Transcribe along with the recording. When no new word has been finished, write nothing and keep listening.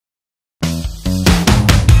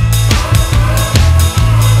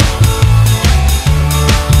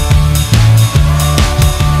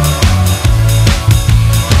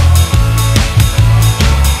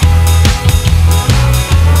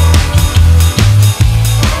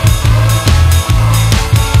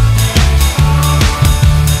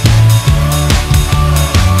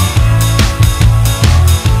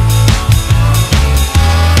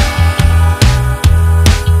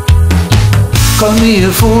Call me a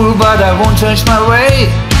fool, but I won't change my way.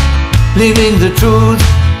 Living the truth,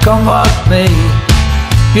 come what may.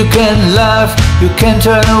 You can laugh, you can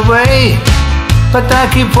turn away, but I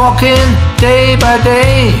keep walking day by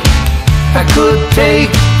day. I could take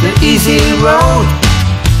the easy road,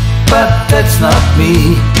 but that's not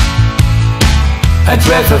me. I'd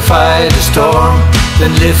rather fight a storm than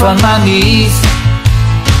live on my knees.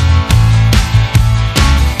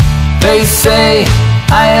 They say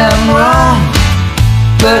I am wrong,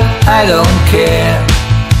 but I don't care.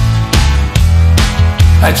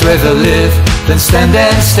 I'd rather live than stand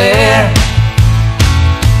and stare.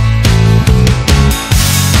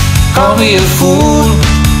 Call me a fool,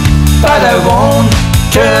 but I won't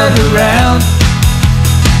turn around.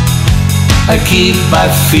 I keep my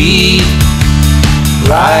feet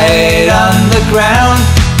right on the ground.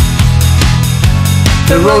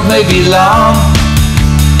 The road may be long,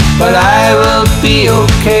 but I will be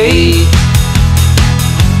okay.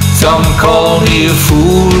 Some call me a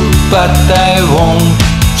fool, but I won't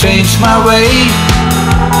change my way.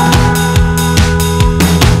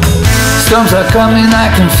 Storms are coming,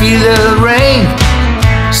 I can feel the rain.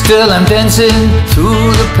 Still I'm dancing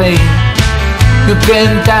through the pain. You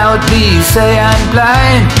can doubt me, say I'm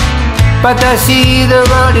blind, but I see the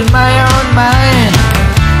world in my own mind.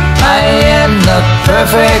 I am not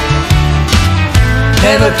perfect,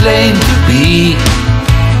 never claim to be,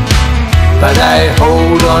 but I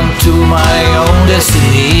hold on to my own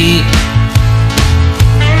destiny.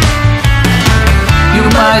 You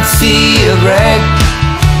might see a wreck,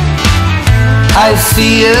 I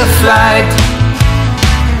see a flight.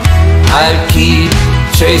 I'll keep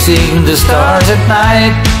chasing the stars at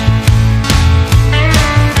night.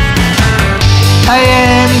 I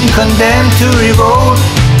am condemned to revolt,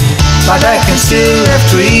 but I can still have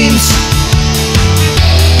dreams.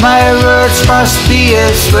 My words must be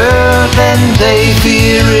as word, and they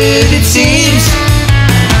fear it, it seems.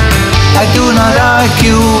 I do not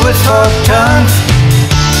argue with forked tongues,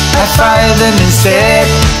 I fire them instead.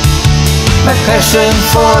 My passion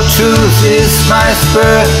for truth is my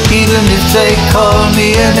spur, even if they call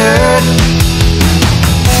me a nerd.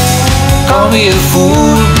 Call me a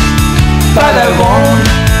fool, but I won't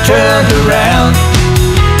turn around.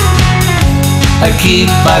 I keep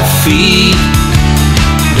my feet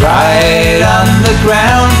right on the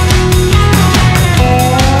ground.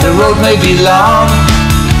 The road may be long,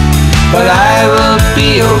 but I will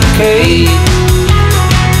be okay.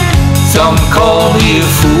 Some call me a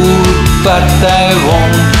fool, but I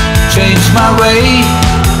won't change my way.